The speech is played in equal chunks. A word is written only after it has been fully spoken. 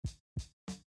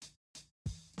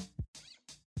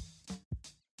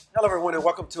Hello, everyone, and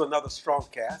welcome to another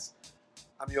StrongCast.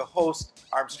 I'm your host,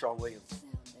 Armstrong Williams.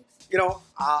 You know,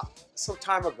 some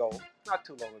time ago, not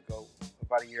too long ago,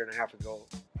 about a year and a half ago,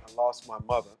 I lost my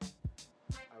mother.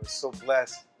 I was so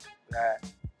blessed that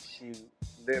she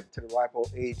lived to the ripe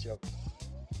old age of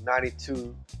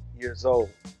 92 years old.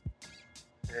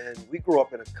 And we grew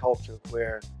up in a culture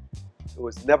where it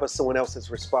was never someone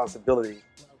else's responsibility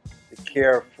to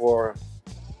care for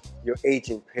your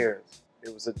aging parents.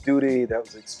 It was a duty that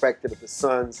was expected of the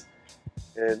sons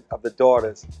and of the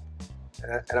daughters.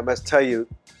 And I must tell you,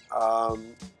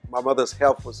 my mother's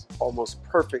health was almost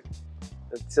perfect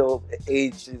until the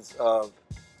ages of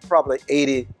probably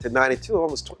 80 to 92,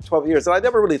 almost 12 years. And I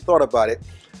never really thought about it.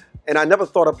 And I never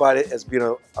thought about it as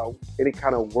being any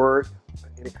kind of work,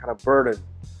 any kind of burden.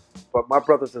 But my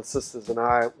brothers and sisters and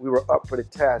I, we were up for the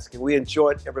task, and we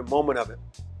enjoyed every moment of it.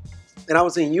 And I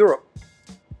was in Europe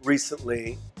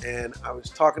recently, and I was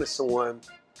talking to someone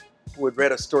who had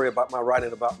read a story about my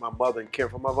writing about my mother and caring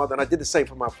for my mother. And I did the same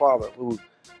for my father, who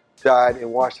died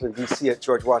in Washington, D.C. at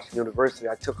George Washington University.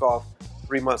 I took off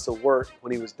 3 months of work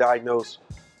when he was diagnosed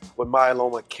with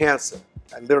myeloma cancer.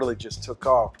 I literally just took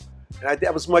off. And I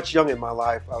was much young in my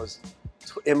life. I was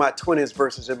in my 20s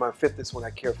versus in my 50s when I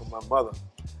cared for my mother.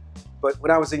 But when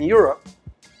I was in Europe,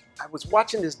 I was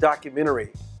watching this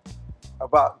documentary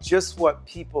about just what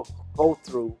people go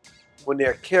through when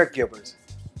they're caregivers,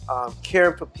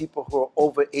 caring for people who are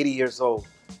over 80 years old.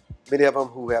 Many of them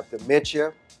who have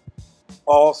dementia,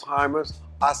 Alzheimer's,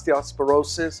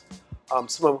 osteoporosis, some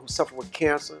of them who suffer with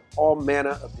cancer, all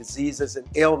manner of diseases and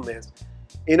ailments.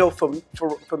 You know,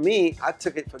 for me, I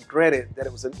took it for granted that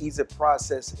it was an easy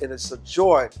process and it's a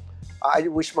joy. I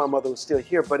wish my mother was still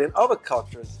here, but in other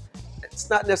cultures, it's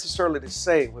not necessarily the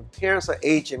same. When parents are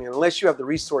aging, and unless you have the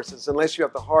resources, unless you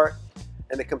have the heart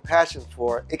and the compassion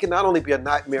for it, it can not only be a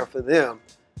nightmare for them,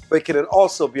 but it can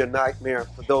also be a nightmare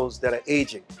for those that are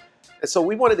aging. And so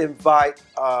we wanted to invite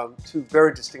two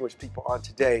very distinguished people on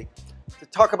today to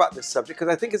talk about this subject,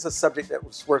 because I think it's a subject that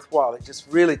was worthwhile. It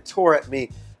just really tore at me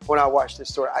when I watched this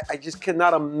story. I just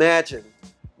cannot imagine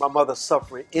my mother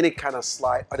suffering any kind of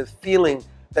slight or the feeling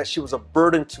that she was a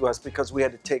burden to us because we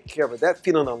had to take care of her. That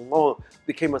feeling alone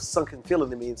became a sunken feeling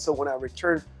to me. And so when I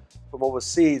returned from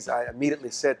overseas, I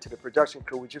immediately said to the production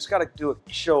crew, we just got to do a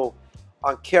show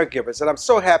on caregivers. And I'm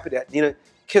so happy that Nina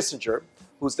Kissinger,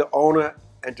 who's the owner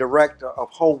and director of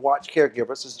Home Watch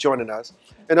Caregivers, is joining us.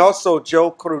 And also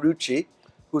Joe Cauterucci,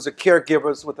 who's a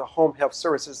caregiver with the Home Health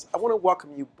Services. I want to welcome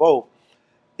you both.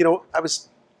 You know, I was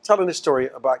telling this story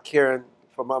about caring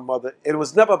for my mother. It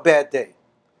was never a bad day.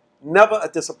 Never a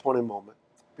disappointing moment,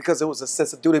 because it was a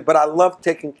sense of duty, but I loved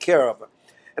taking care of her.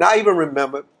 And I even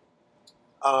remember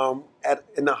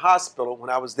in the hospital, when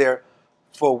I was there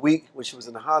for a week when she was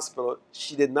in the hospital,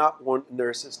 she did not want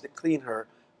nurses to clean her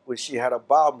when she had a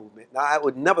bowel movement. Now, I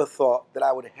would never thought that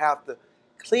I would have to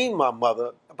clean my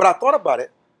mother, but I thought about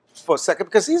it for a second,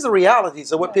 because these are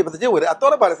realities of what people have to deal with. I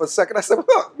thought about it for a second. I said,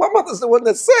 well, my mother's the one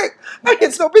that's sick.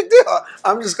 It's no big deal.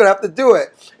 I'm just going to have to do it.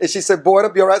 And she said, boy, it'll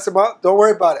be all right. I said, Mom, don't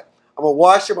worry about it. I'm going to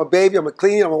wash, I'm a baby, I'm going to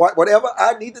clean, I'm going to wash, whatever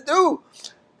I need to do.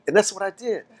 And that's what I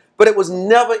did. But it was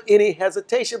never any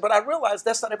hesitation. But I realized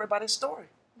that's not everybody's story.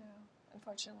 No,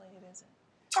 unfortunately it isn't.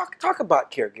 Talk about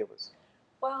caregivers.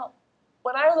 Well,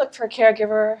 when I look for a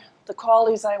caregiver, the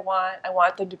qualities I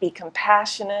want them to be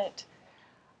compassionate,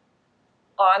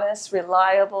 honest,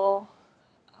 reliable,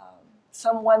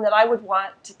 someone that I would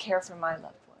want to care for my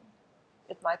loved one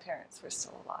if my parents were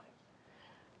still alive.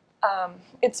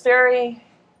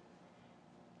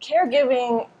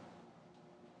 Caregiving,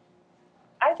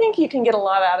 I think you can get a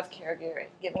lot out of caregiving,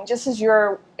 just as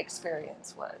your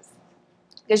experience was.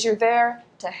 Because you're there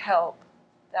to help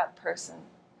that person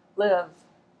live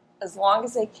as long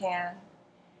as they can,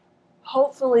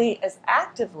 hopefully as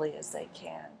actively as they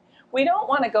can. We don't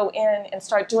want to go in and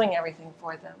start doing everything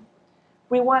for them.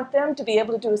 We want them to be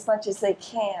able to do as much as they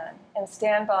can and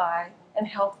stand by and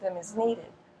help them as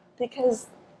needed. Because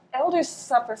elders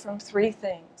suffer from three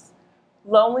things: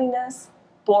 loneliness,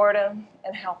 boredom,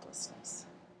 and helplessness.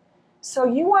 So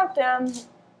you want them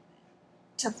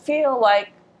to feel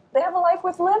like they have a life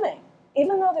worth living,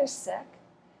 even though they're sick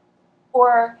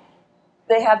or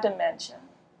they have dementia.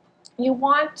 You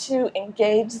want to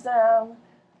engage them,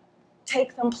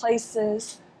 take them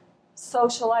places,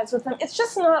 socialize with them. It's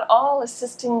just not all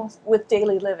assisting with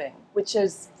daily living, which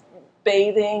is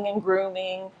bathing and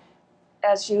grooming,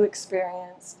 as you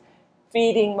experienced,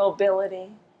 feeding,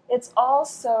 mobility. It's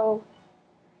also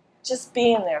just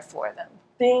being there for them,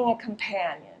 being a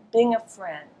companion, being a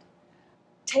friend,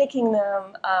 taking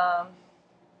them,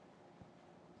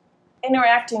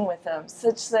 interacting with them,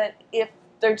 such that if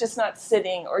they're just not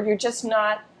sitting, or you're just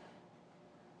not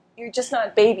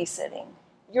babysitting.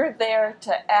 You're there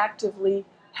to actively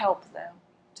help them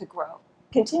to grow,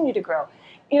 continue to grow.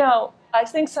 I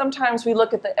think sometimes we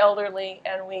look at the elderly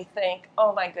and we think,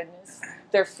 oh my goodness,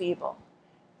 they're feeble.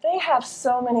 They have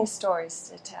so many stories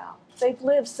to tell. They've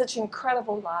lived such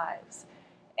incredible lives.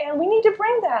 And we need to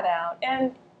bring that out.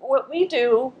 And what we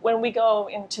do when we go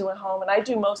into a home, and I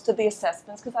do most of the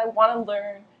assessments because I want to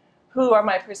learn who are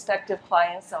my prospective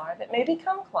clients are that may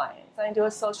become clients. I do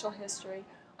a social history.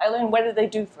 I learn what did they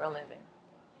do for a living.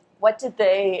 What did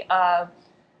they,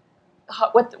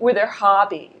 what were their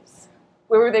hobbies?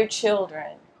 Where were their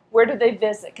children? Where did they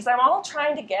visit? Because I'm all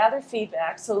trying to gather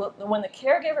feedback so that when the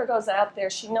caregiver goes out there,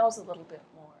 she knows a little bit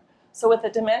more. So with a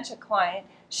dementia client,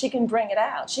 she can bring it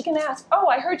out. She can ask, oh,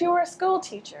 I heard you were a school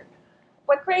teacher.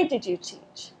 What grade did you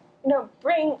teach?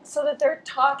 Bring so that they're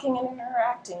talking and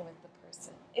interacting with the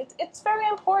person. It's very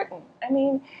important. I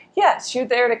mean, yes, you're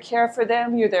there to care for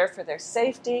them. You're there for their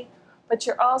safety. But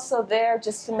you're also there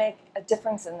just to make a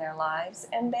difference in their lives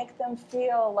and make them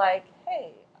feel like,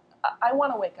 hey, I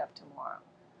want to wake up tomorrow.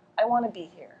 I want to be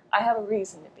here. I have a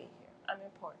reason to be here. I'm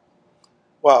important.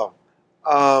 Wow.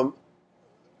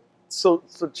 So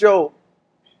Joe,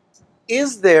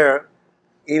 is there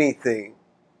anything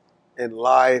in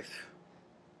life,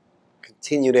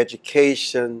 continued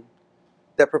education,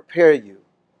 that prepare you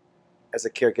as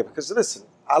a caregiver? Because listen,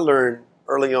 I learned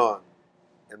early on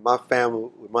in my family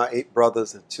with my 8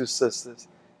 brothers and 2 sisters,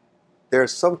 there are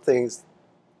some things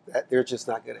that they're just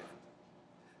not good at.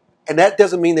 And that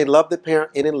doesn't mean they love the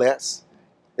parent any less,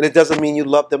 and it doesn't mean you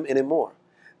love them anymore.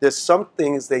 There's some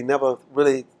things they never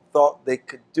really thought they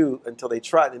could do until they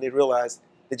tried, and they realized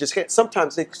they just can't.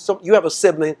 Sometimes you have a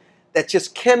sibling that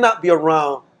just cannot be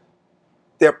around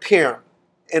their parent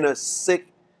in a sick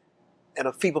and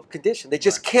a feeble condition. They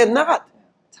just cannot.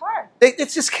 It's hard. They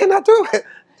just cannot do it.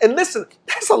 And listen,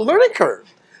 that's a learning curve.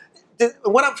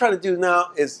 What I'm trying to do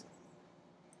now is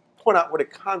point out where the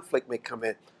conflict may come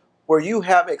in, where you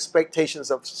have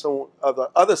expectations of the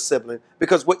other sibling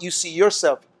because what you see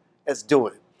yourself as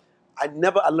doing. I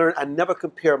never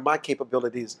compare my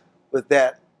capabilities with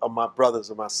that of my brothers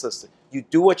or my sister. You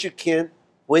do what you can,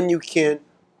 when you can,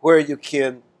 where you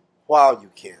can, while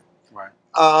you can. Right.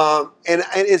 And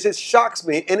it shocks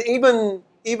me. And even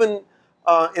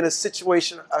in a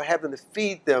situation of having to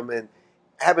feed them and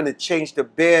having to change the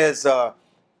beds,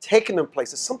 taking them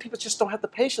places, some people just don't have the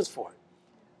patience for it.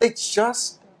 They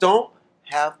just don't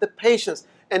have the patience.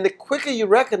 And the quicker you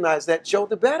recognize that, Joe,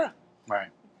 the better.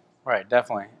 Right,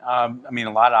 definitely. A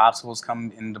lot of obstacles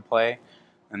come into play,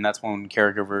 and that's when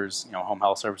caregivers, home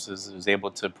health services is able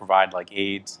to provide like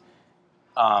aids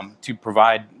to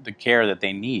provide the care that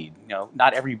they need.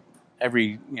 Not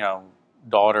every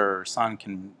daughter or son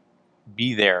can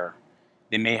be there.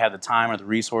 They may have the time or the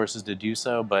resources to do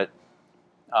so, but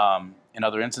in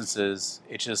other instances,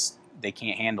 it's just they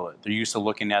can't handle it. They're used to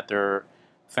looking at their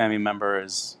family member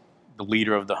as the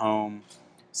leader of the home,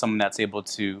 someone that's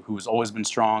who's always been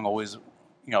strong, always,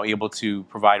 able to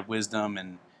provide wisdom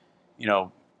and,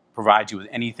 provide you with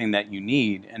anything that you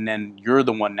need. And then you're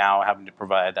the one now having to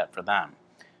provide that for them.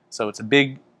 So it's a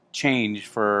big change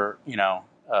for,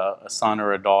 a son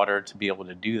or a daughter to be able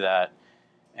to do that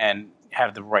and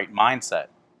have the right mindset.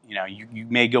 You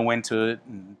may go into it,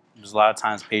 and there's a lot of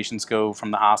times patients go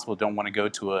from the hospital, don't want to go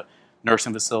to a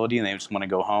nursing facility, and they just want to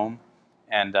go home.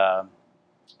 And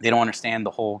they don't understand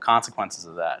the whole consequences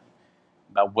of that,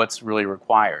 about what's really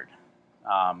required.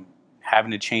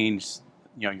 Having to change,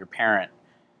 your parent,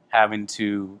 having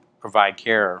to provide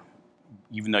care,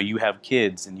 even though you have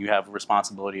kids and you have a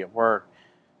responsibility at work,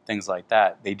 things like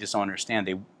that. They just don't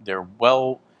understand. They're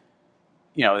well,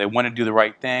 they want to do the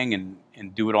right thing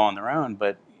and do it all on their own,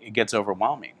 but it gets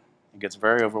overwhelming. It gets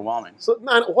very overwhelming. So,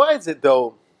 why is it,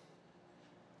 though,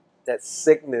 that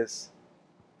sickness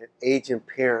and aging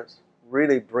parents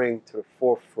really bring to the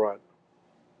forefront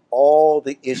all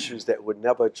the issues that would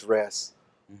never address,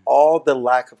 all the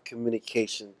lack of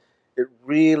communication? It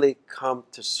really come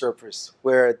to surface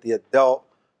where the adult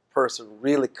person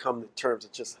really come to terms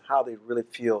with just how they really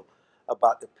feel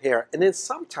about the parent. And then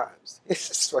sometimes, it's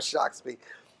just what shocks me,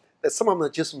 that some of them are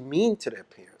just mean to their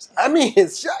parents.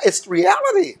 It's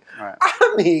reality. Right.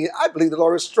 I believe the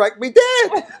Lord will strike me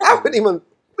dead. I wouldn't even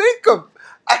think of,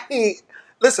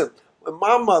 listen, when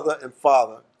my mother and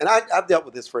father, and I've dealt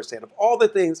with this firsthand, of all the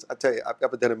things, I tell you, I've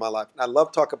ever done in my life, and I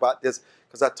love talk about this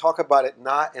because I talk about it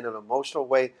not in an emotional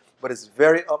way, but it's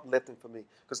very uplifting for me.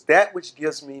 Because that which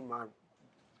gives me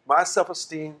my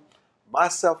self-esteem, my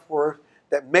self-worth,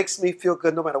 that makes me feel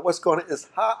good no matter what's going on, is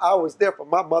how I was there for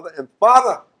my mother and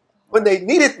father. when they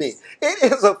needed me.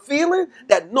 It is a feeling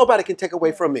that nobody can take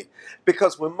away from me.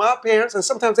 Because when my parents, and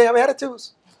sometimes they have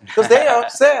attitudes, because they are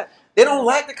upset. They don't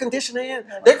like the condition they're in.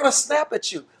 They're going to snap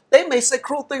at you. They may say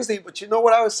cruel things to you, but you know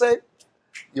what I would say?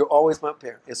 You're always my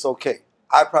parent. It's okay.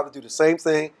 I'd probably do the same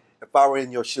thing if I were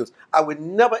in your shoes. I would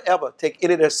never, ever take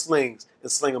any of their slings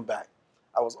and sling them back.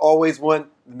 I was always one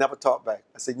that never talked back.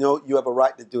 I said, no, you have a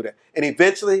right to do that. And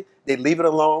eventually, they leave it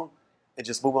alone and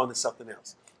just move on to something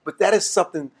else. But that is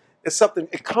something,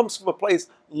 it comes from a place,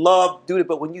 love, duty.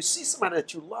 But when you see somebody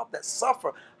that you love that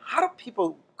suffer, how do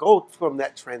people go from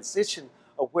that transition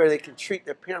of where they can treat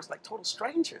their parents like total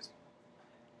strangers?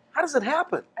 How does it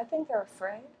happen? I think they're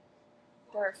afraid.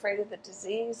 They're afraid of the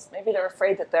disease. Maybe they're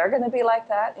afraid that they're going to be like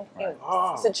that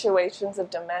in situations of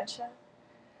dementia.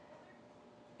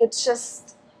 It's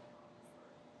just,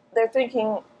 they're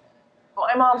thinking,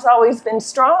 my mom's always been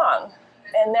strong,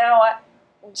 and now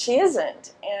she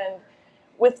isn't. And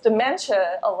with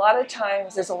dementia, a lot of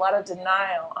times there's a lot of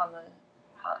denial on the,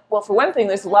 well, for one thing,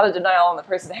 there's a lot of denial on the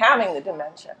person having the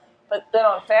dementia. But then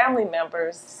on family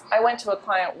members, I went to a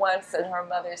client once and her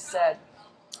mother said,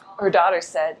 her daughter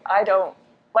said,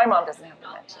 my mom doesn't have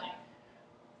dementia.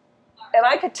 And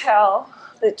I could tell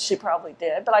that she probably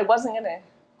did, but I wasn't going to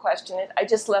question it. I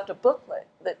just left a booklet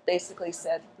that basically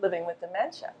said, living with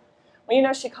dementia. Well, you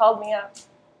know, she called me up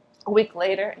a week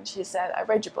later and she said, I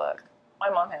read your book. My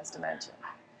mom has dementia.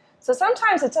 So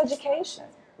sometimes it's education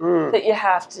that you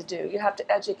have to do. You have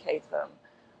to educate them.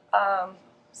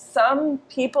 Some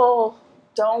people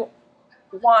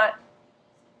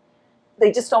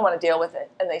they just don't want to deal with it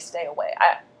and they stay away.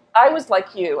 I was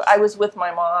like you. I was with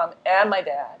my mom and my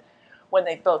dad when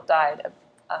they both died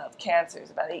of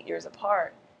cancers about 8 years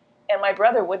apart. And my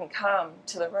brother wouldn't come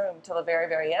to the room till the very,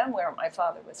 very end where my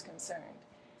father was concerned.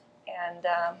 And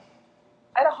I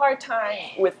had a hard time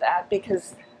with that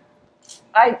because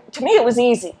to me it was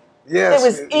easy. Yes, it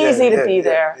was easy to be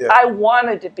there. Yeah. I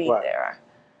wanted to be there.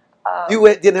 You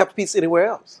didn't have peace anywhere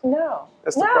else? No.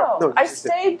 That's the problem. No, I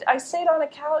stayed on a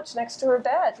couch next to her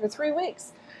bed for 3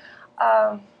 weeks.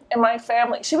 And my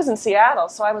family, she was in Seattle,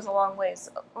 so I was a long ways.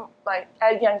 I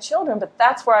had young children, but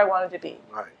that's where I wanted to be.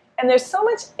 Right. And there's so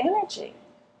much energy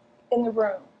in the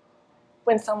room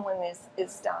when someone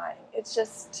is dying. It's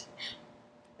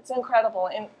incredible.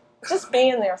 And just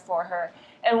being there for her.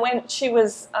 And when she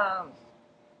was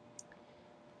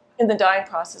in the dying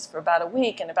process for about a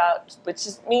week, which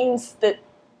just means that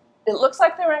it looks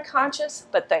like they're unconscious,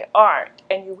 but they aren't.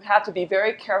 And you have to be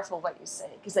very careful what you say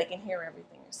because they can hear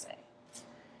everything you're saying.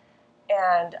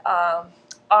 And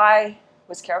I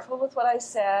was careful with what I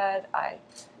said.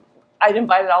 I'd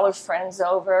invited all her friends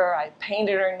over. I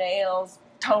painted her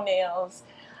toenails,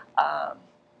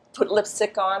 put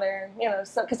lipstick on her,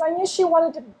 because I knew she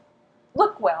wanted to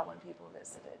look well when people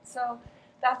visited. So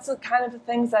that's the kind of the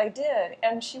things I did.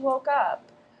 And she woke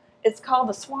up. It's called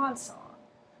the swan song.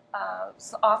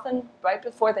 So often, right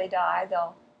before they die,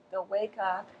 they'll wake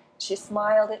up. She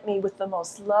smiled at me with the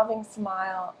most loving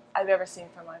smile I've ever seen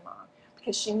from my mom,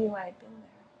 because she knew I had been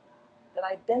there, that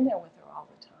I'd been there with her all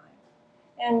the time.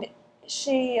 And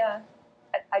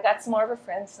I got some more of her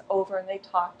friends over, and they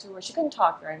talked to her. She couldn't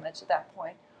talk very much at that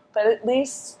point, but at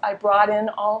least I brought in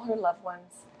all her loved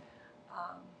ones.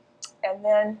 And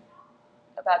then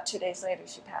about 2 days later,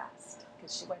 she passed,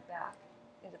 because she went back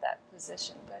into that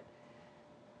position. But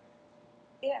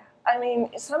yeah, I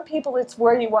mean, some people it's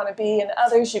where you want to be, and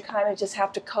others you kind of just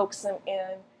have to coax them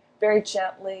in very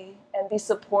gently and be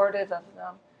supportive of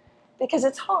them, because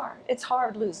it's hard. It's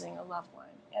hard losing a loved one.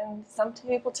 And some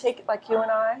people take it like you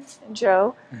and I and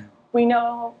Joe. Mm. We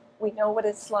know what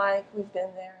it's like. We've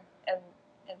been there, and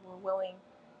we're willing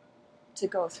to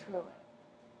go through it.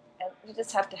 And you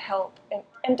just have to help.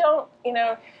 And don't,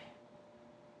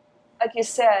 like you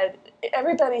said,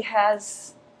 everybody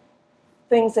has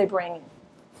things they bring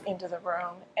into the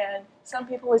room. And some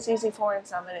people it's easy for and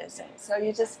some it isn't. So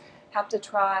you just have to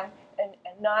try and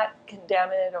not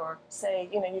condemn it or say,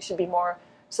 you should be more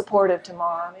supportive to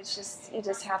mom. It's just, you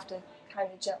just have to kind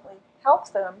of gently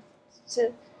help them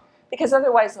because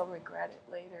otherwise they'll regret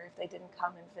it later if they didn't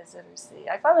come and visit or see.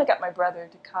 I finally got my brother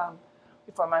to come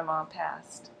before my mom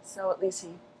passed. So at least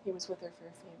he was with her for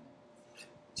a few minutes.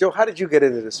 Joe, how did you get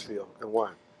into this field and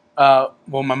why?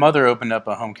 Well, my mother opened up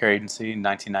a home care agency in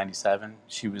 1997.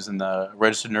 She was a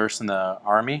registered nurse in the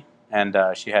Army, and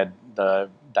she had the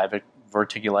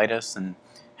diverticulitis and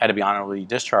had to be honorably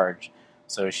discharged.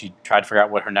 So she tried to figure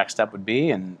out what her next step would be,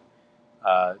 and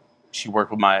she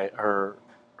worked with her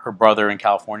brother in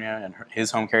California and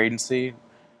his home care agency,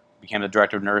 became the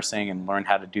director of nursing and learned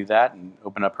how to do that, and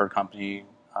opened up her company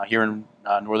here in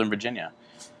Northern Virginia.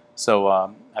 So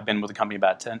I've been with the company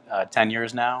about 10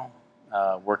 years now,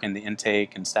 working the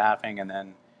intake and staffing, and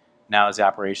then now as the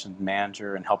operations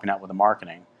manager and helping out with the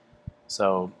marketing.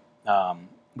 So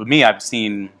with me, I've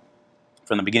seen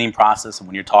from the beginning process,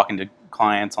 when you're talking to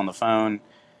clients on the phone,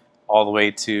 all the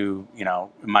way to,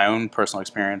 my own personal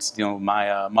experience dealing with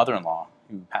my mother-in-law,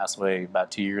 who passed away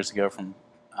about 2 years ago from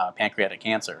pancreatic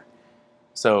cancer.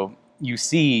 So you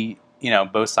see,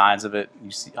 both sides of it.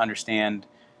 You understand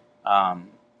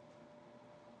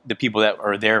the people that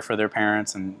are there for their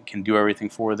parents and can do everything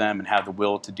for them and have the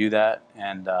will to do that,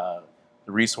 and the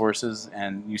resources.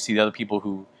 And you see the other people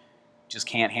who just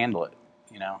can't handle it.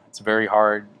 It's very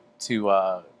hard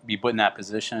to be put in that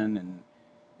position, and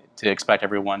to expect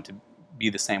everyone to be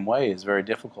the same way is very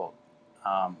difficult.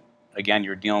 Again,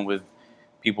 you're dealing with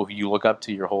people who you look up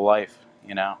to your whole life,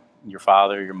 your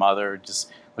father, your mother.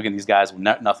 Just look at these guys,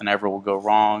 nothing ever will go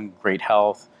wrong, great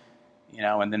health,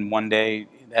 and then one day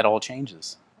that all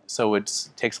changes. So it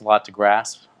takes a lot to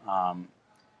grasp.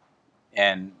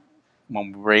 And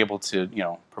when we're able to,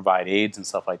 provide aids and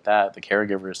stuff like that, the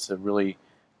caregivers to really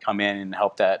come in and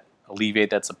help that alleviate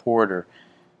that support. Or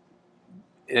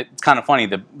it's kind of funny,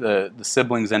 the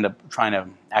siblings end up trying to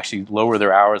actually lower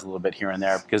their hours a little bit here and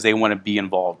there because they want to be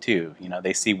involved too.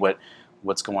 They see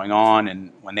what's going on,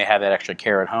 and when they have that extra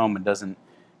care at home, it doesn't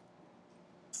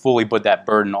fully put that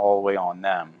burden all the way on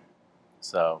them.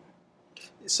 So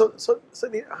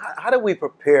how do we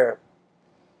prepare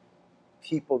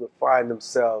people to find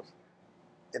themselves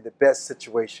in the best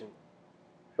situation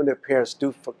when their parents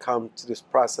do come to this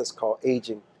process called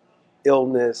aging,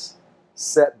 illness,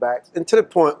 setbacks, and to the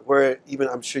point where even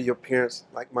I'm sure your parents,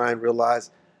 like mine,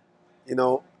 realize,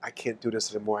 I can't do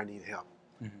this anymore, I need help.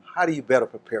 Mm-hmm. How do you better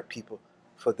prepare people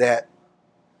for that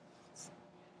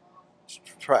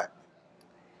track?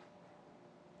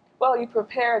 Well, you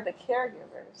prepare the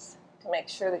caregivers to make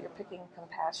sure that you're picking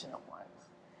compassionate ones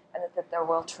and that they're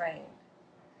well trained.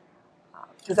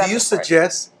 Do you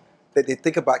suggest that they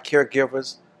think about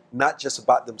caregivers, not just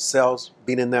about themselves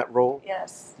being in that role?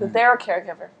 Yes, that they're a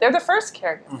caregiver. They're the first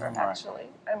caregiver, actually.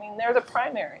 I mean, they're the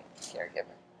primary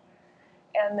caregiver.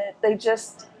 And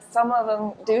that some of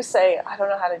them do say, I don't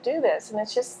know how to do this. And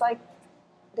it's just like,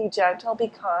 be gentle, be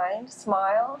kind,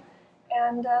 smile,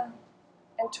 and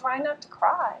try not to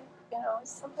cry.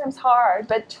 It's sometimes hard,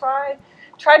 but try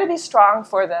to be strong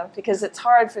for them, because it's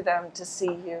hard for them to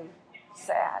see you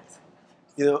sad.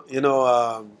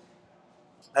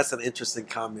 That's an interesting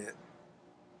comment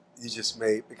you just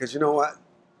made, because you know what?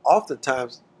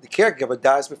 Oftentimes, the caregiver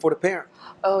dies before the parent.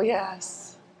 Oh,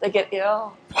 yes. They get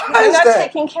ill. Why They're not that?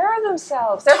 taking care of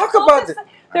themselves.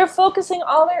 They're focusing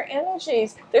all their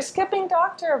energies. They're skipping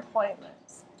doctor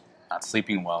appointments. Not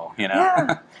sleeping well,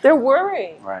 Yeah, they're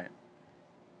worried. Right.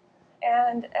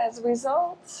 And as a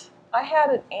result, I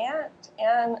had an aunt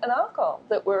and an uncle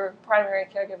that were primary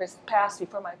caregivers passed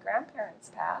before my grandparents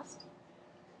passed.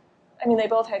 I mean, they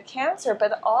both had cancer,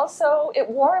 but also it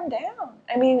wore them down.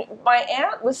 I mean, my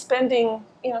aunt was spending,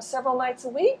 several nights a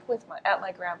week at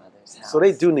my grandmother's house. So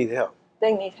they do need help.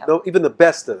 They need help. No, even the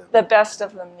best of them. The best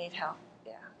of them need help,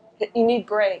 yeah. You need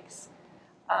breaks.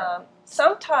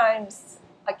 Sometimes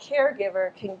a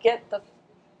caregiver can get the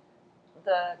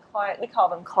client, we call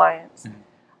them clients,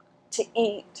 to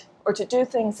eat or to do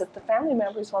things that the family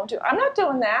members won't do. I'm not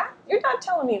doing that. You're not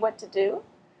telling me what to do,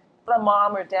 the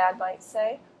mom or dad might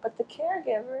say. But the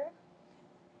caregiver,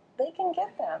 they can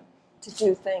get them to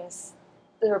do things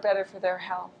that are better for their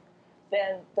health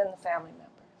than the family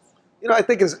members. I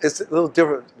think it's a little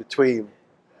different between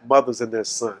mothers and their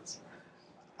sons.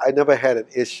 I never had an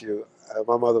issue.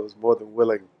 My mother was more than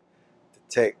willing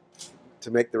to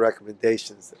make the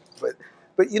recommendations.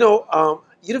 But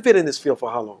you've been in this field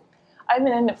for how long? I've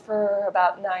been in it for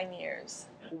about 9 years.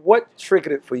 What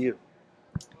triggered it for you?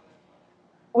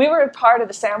 We were a part of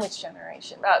the sandwich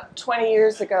generation. About 20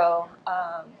 years ago,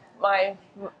 my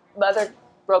mother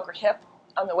broke her hip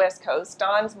on the West Coast.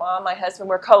 Don's mom, my husband,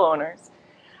 were co-owners.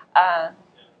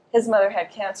 His mother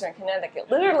had cancer in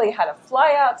Connecticut. Literally had to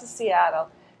fly out to Seattle,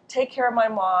 take care of my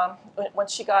mom when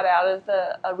she got out of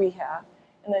the rehab.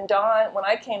 And then Don, when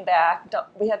I came back,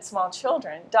 we had small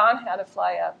children. Don had to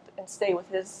fly up and stay with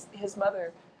his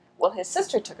mother. Well, his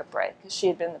sister took a break because she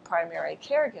had been the primary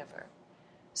caregiver.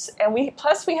 And we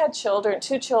had children,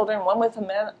 2 children, one with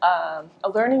a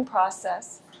learning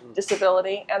process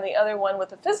disability and the other one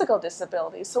with a physical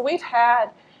disability. So we've had,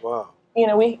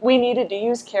 we needed to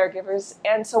use caregivers.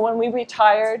 And so when we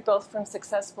retired, both from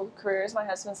successful careers, my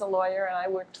husband's a lawyer and I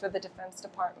worked for the Defense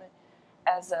Department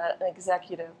as an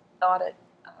executive audit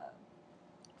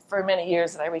for many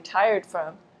years that I retired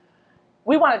from,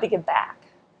 we wanted to give back.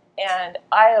 And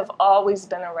I have always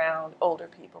been around older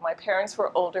people. My parents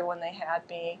were older when they had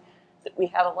me. We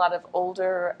had a lot of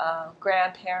older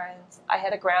grandparents. I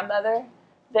had a grandmother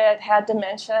that had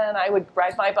dementia, and I would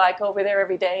ride my bike over there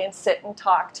every day and sit and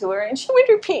talk to her, and she would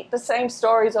repeat the same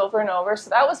stories over and over. So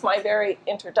that was my very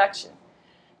introduction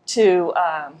to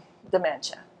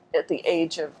dementia at the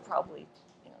age of probably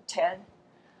 10.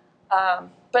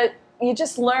 But you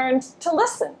just learned to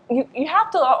listen. You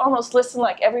have to almost listen,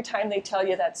 like every time they tell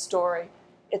you that story,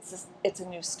 it's a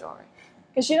new story.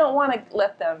 Because you don't want to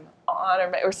let them on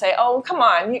or say, oh, come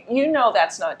on, you know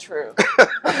that's not true.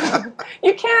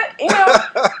 You can't,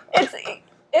 it's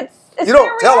you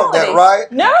don't tell them that,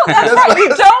 right? No, that's right. You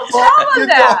don't tell them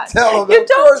that. You don't tell them You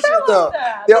don't tell them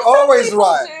that. They're always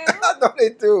right. I know they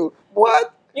do.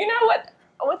 What? You know what?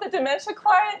 With a dementia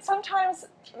client, sometimes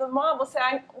the mom will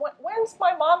say, when's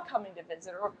my mom coming to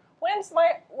visit? Or when's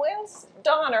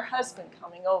Dawn, her husband,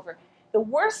 coming over? The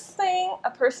worst thing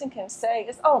a person can say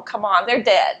is, oh, come on, they're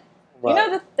dead. Right. You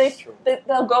know that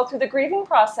they'll go through the grieving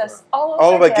process all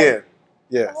over again.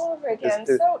 Yes. All over again.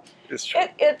 It's true.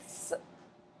 It's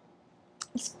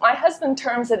my husband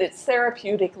terms it, it's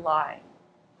therapeutic lying.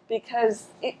 Because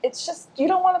it's just, you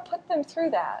don't want to put them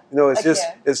through that.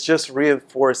 It's just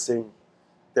reinforcing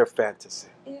their fantasy.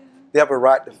 Yeah. They have a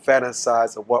right to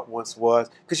fantasize of what once was.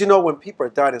 Because when people are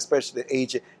dying, especially the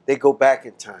aged, they go back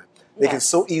in time. They can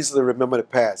so easily remember the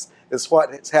past. It's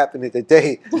what's happening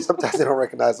today. Sometimes they don't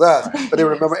recognize us, but they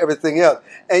remember everything else.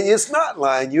 And it's not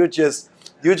lying. You're just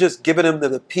giving them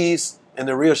the peace and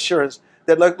the reassurance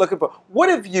that they're looking for. What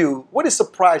has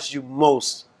surprised you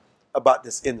most about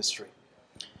this industry,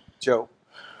 Joe?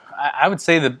 I would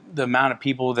say the amount of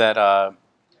people that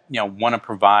want to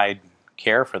provide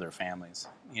care for their families.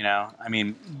 I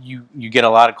mean, you get a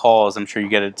lot of calls. I'm sure you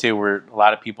get it too, where a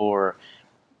lot of people are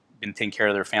been taking care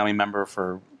of their family member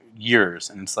for years,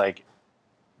 and it's like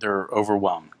they're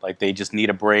overwhelmed. Like they just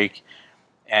need a break,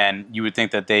 and you would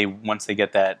think that once they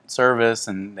get that service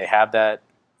and they have that,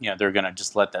 they're going to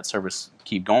just let that service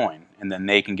keep going, and then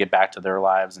they can get back to their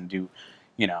lives and do,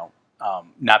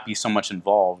 not be so much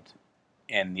involved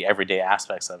in the everyday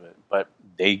aspects of it. But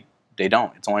they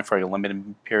don't. It's only for a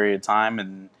limited period of time,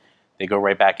 and they go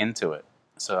right back into it.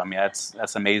 So I mean,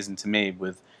 that's amazing to me,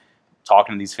 with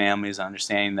talking to these families,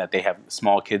 understanding that they have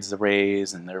small kids to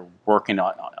raise, and they're working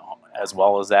on as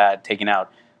well as that, taking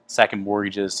out second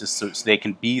mortgages just so they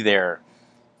can be there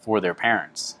for their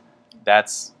parents.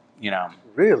 That's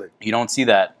really, you don't see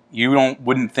that. You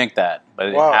wouldn't think that, but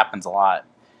it happens a lot.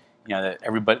 That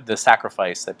everybody, the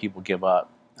sacrifice that people give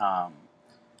up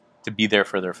to be there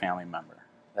for their family member.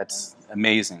 That's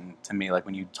amazing to me. Like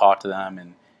when you talk to them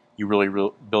and you really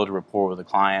build a rapport with the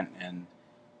client and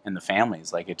the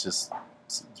families, like it's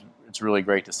really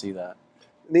great to see that.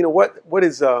 Nina, what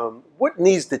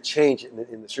needs to change in the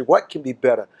industry? What can be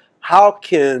better? How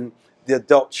can the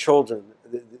adult children,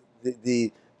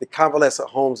 the convalescent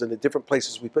homes and the different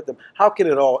places we put them, how can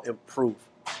it all improve?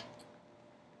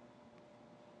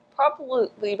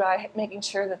 Probably by making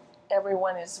sure that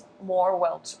everyone is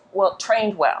more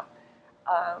trained well.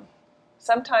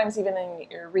 Sometimes even in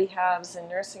your rehabs and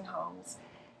nursing homes,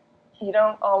 you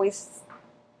don't always.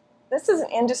 This is an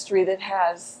industry that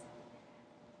has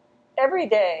every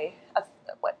day,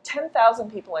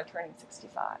 10,000 people are turning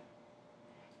 65.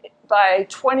 By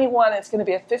 21, it's going to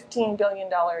be a $15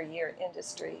 billion a year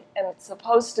industry, and it's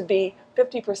supposed to be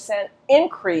 50%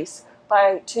 increase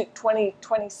by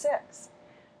 2026.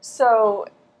 So,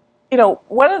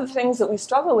 one of the things that we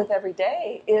struggle with every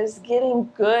day is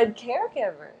getting good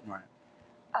caregivers. Right.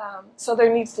 So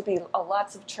there needs to be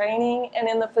lots of training, and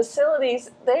in the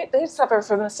facilities, they suffer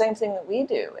from the same thing that we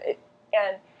do.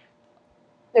 And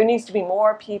there needs to be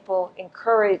more people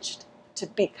encouraged to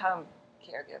become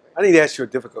caregivers. I need to ask you a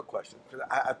difficult question.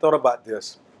 I thought about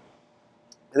this,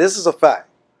 and this is a fact.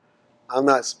 I'm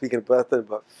not speaking about nothing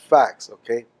but facts,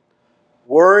 okay?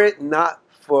 Were it not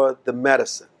for the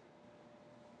medicine,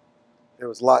 there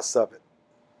was lots of it,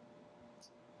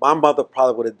 my mother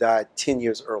probably would have died 10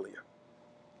 years earlier.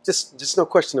 Just no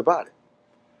question about it.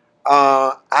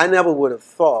 I never would have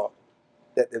thought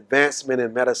that the advancement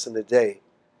in medicine today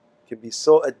can be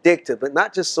so addictive, but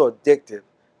not just so addictive,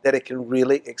 that it can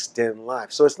really extend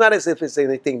life. So it's not as if it's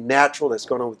anything natural that's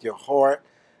going on with your heart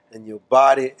and your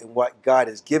body and what God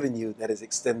has given you that is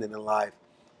extending the life.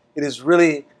 It is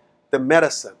really the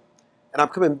medicine. And I'm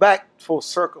coming back full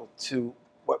circle to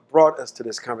what brought us to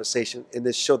this conversation in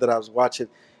this show that I was watching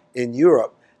in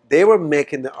Europe. They were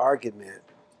making the argument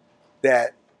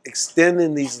that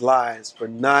extending these lives for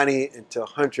 90 and to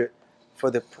 100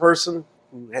 for the person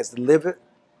who has to live it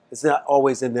is not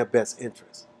always in their best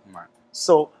interest. Right.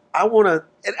 So I want to,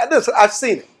 and listen, I've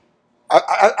seen it.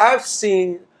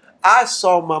 I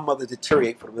saw my mother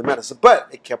deteriorate from the medicine, but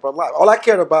it kept her alive. All I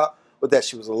cared about was that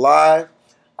she was alive.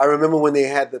 I remember when they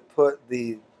had to put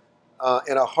the,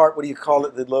 in her heart, what do you call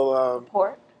it? The little,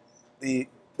 Port? the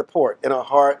port in her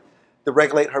heart to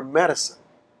regulate her medicine.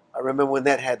 I remember when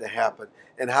that had to happen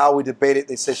and how we debated.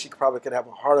 They said she probably could have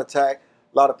a heart attack.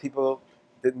 A lot of people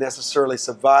didn't necessarily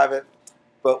survive it,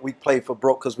 but we play for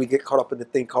broke because we get caught up in the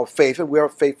thing called faith, and we are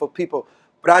faithful people.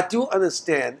 But I do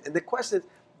understand, and the question is,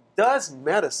 does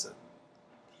medicine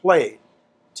play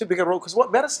too big a role? Because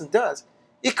what medicine does,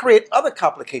 it creates other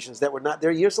complications that were not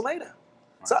there years later.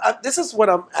 Right. So this is what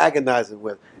I'm agonizing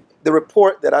with. The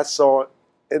report that I saw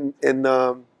in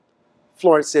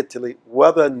Florence, Italy,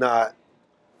 whether or not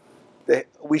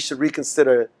we should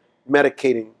reconsider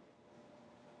medicating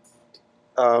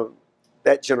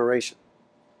that generation.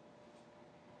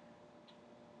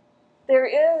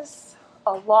 There is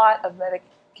a lot of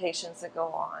medications that go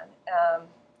on.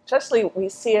 Especially we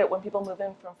see it when people move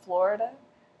in from Florida.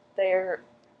 Their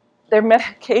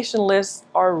medication lists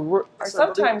are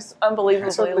sometimes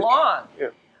unbelievably long. Yeah.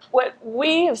 What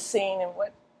we have seen and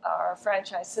what our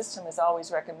franchise system has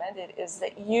always recommended is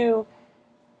that you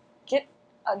get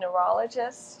a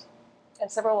neurologist,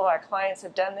 and several of our clients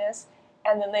have done this,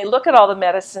 and then they look at all the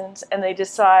medicines and they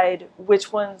decide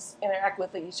which ones interact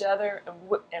with each other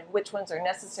and which ones are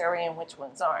necessary and which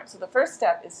ones aren't. So the first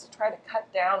step is to try to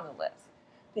cut down the list,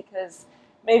 because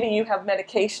maybe you have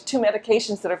two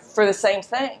medications that are for the same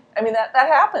thing. I mean, that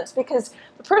happens because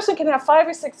the person can have 5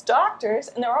 or 6 doctors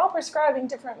and they're all prescribing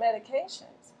different medications.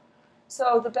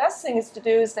 So the best thing is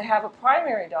to have a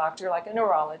primary doctor, like a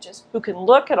neurologist, who can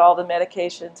look at all the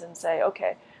medications and say,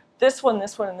 okay, this one,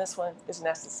 and this one is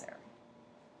necessary.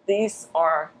 These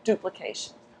are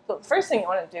duplications. So the first thing you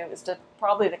want to do is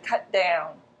probably to cut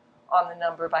down on the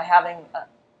number by having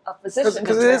a physician.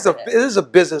 Because it is a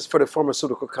business for the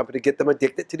pharmaceutical company to get them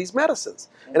addicted to these medicines.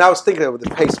 Mm-hmm. And I was thinking of the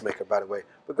pacemaker, by the way.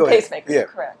 But go ahead. Pacemaker, yeah,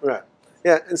 correct. Right.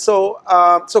 Yeah, and so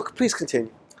please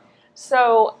continue.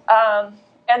 So,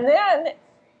 and then,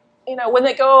 when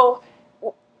they go,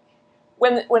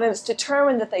 when it's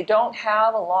determined that they don't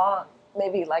have a long,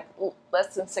 maybe like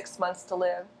less than 6 months to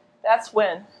live, that's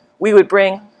when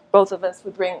both of us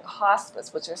would bring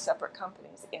hospice, which are separate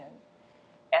companies, in.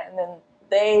 And then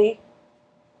they,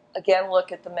 again,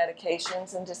 look at the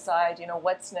medications and decide,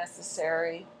 what's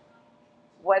necessary,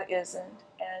 what isn't.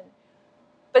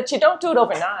 But you don't do it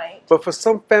overnight. But for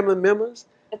some family members,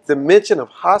 the mention of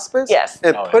hospice, yes,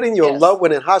 and putting your loved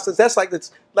one in hospice, that's like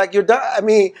you're dying. I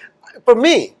mean, for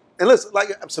me, and listen, like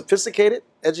I'm sophisticated,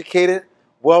 educated,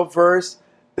 well-versed,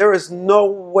 there is no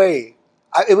way.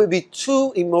 It would be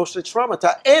too emotionally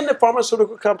traumatized. And the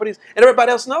pharmaceutical companies and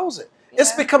everybody else knows it. Yeah.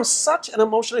 It's become such an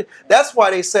emotionally, that's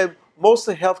why they said most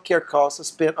of the healthcare costs are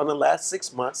spent on the last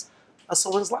 6 months of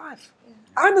someone's life. Yeah.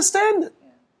 I understand it.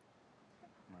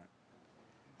 Yeah.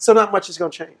 So not much is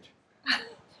going to change.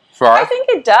 I think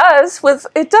it does with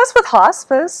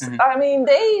hospice. Mm-hmm. I mean,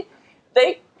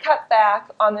 they cut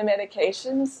back on the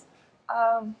medications.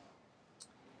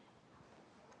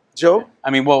 Joe?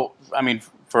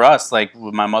 For us, like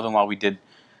with my mother-in-law, we did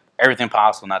everything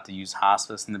possible not to use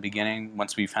hospice in the beginning.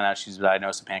 Once we found out she was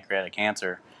diagnosed with pancreatic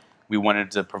cancer, we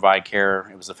wanted to provide care.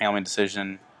 It was a family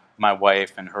decision, my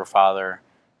wife and her father,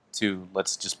 to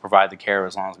let's just provide the care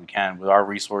as long as we can with our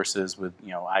resources, with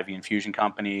IV infusion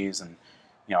companies and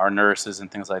our nurses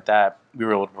and things like that. We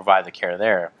were able to provide the care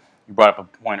there. You brought up a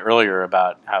point earlier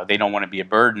about how they don't want to be a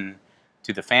burden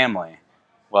to the family.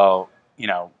 Well,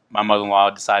 my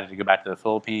mother-in-law decided to go back to the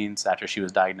Philippines after she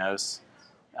was diagnosed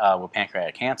with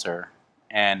pancreatic cancer,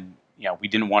 and we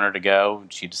didn't want her to go.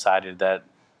 She decided that,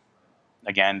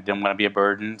 again, didn't want to be a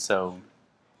burden, so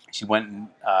she went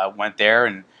there,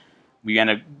 and we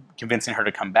ended up convincing her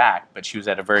to come back, but she was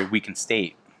at a very weakened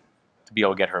state to be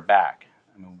able to get her back.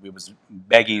 We was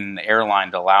begging the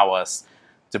airline to allow us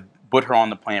to put her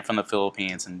on the plane from the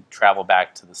Philippines and travel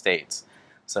back to the States.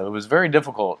 So it was very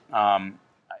difficult.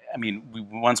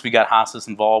 Once we got hospice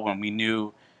involved, when we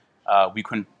knew we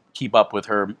couldn't keep up with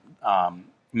her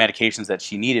medications that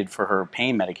she needed for her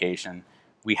pain medication,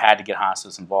 we had to get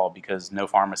hospice involved because no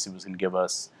pharmacy was going to give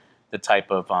us the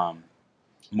type of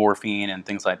morphine and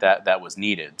things like that was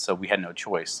needed. So we had no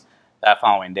choice. That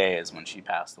following day is when she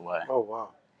passed away. Oh, wow.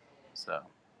 So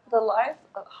the life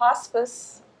of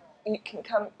hospice,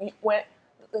 the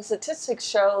statistics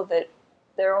show that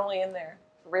they're only in there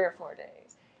 3 or 4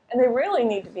 days, and they really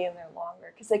need to be in there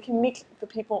longer because they can make the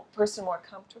person more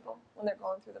comfortable when they're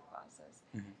going through the process.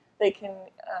 Mm-hmm. They can,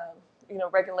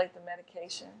 regulate the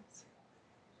medications.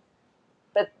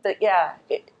 But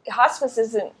hospice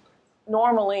isn't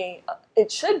normally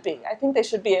it should be. I think they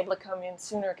should be able to come in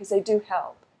sooner because they do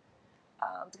help.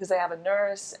 Because they have a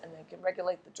nurse and they can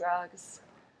regulate the drugs.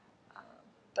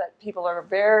 But people are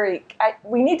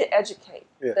we need to educate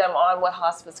them on what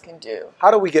hospice can do.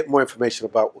 How do we get more information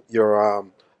about your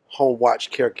Home Watch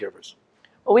Caregivers?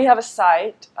 Well, we have a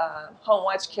site,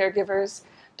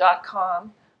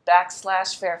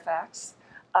 homewatchcaregivers.com/Fairfax.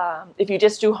 If you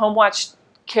just do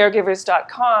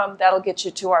homewatchcaregivers.com, that'll get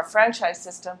you to our franchise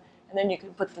system, and then you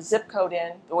can put the zip code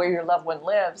in where your loved one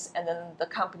lives, and then the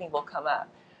company will come up.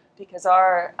 Because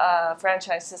our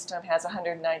franchise system has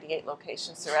 198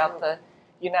 locations throughout the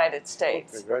United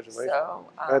States. Congratulations. So,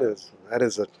 that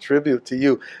is a tribute to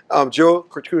you. Joe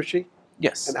Cauterucci?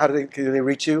 Yes. And how can they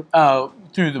reach you?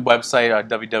 Through the website,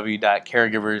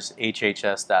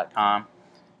 www.caregivershs.com.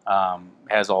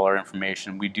 Has all our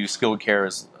information. We do skilled care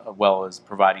as well as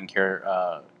providing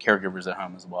caregivers at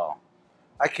home as well.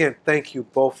 I can't thank you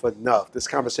both enough. This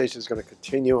conversation is going to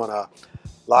continue on a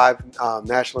live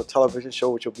national television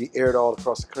show, which will be aired all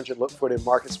across the country. Look for it in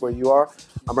markets where you are.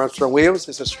 I'm Armstrong Williams.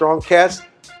 This is StrongCast.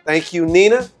 Thank you,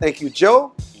 Nina. Thank you,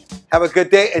 Joe. Have a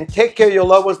good day and take care of your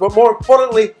loved ones. But more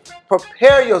importantly,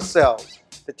 prepare yourselves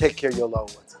to take care of your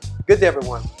loved ones. Good day,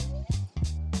 everyone.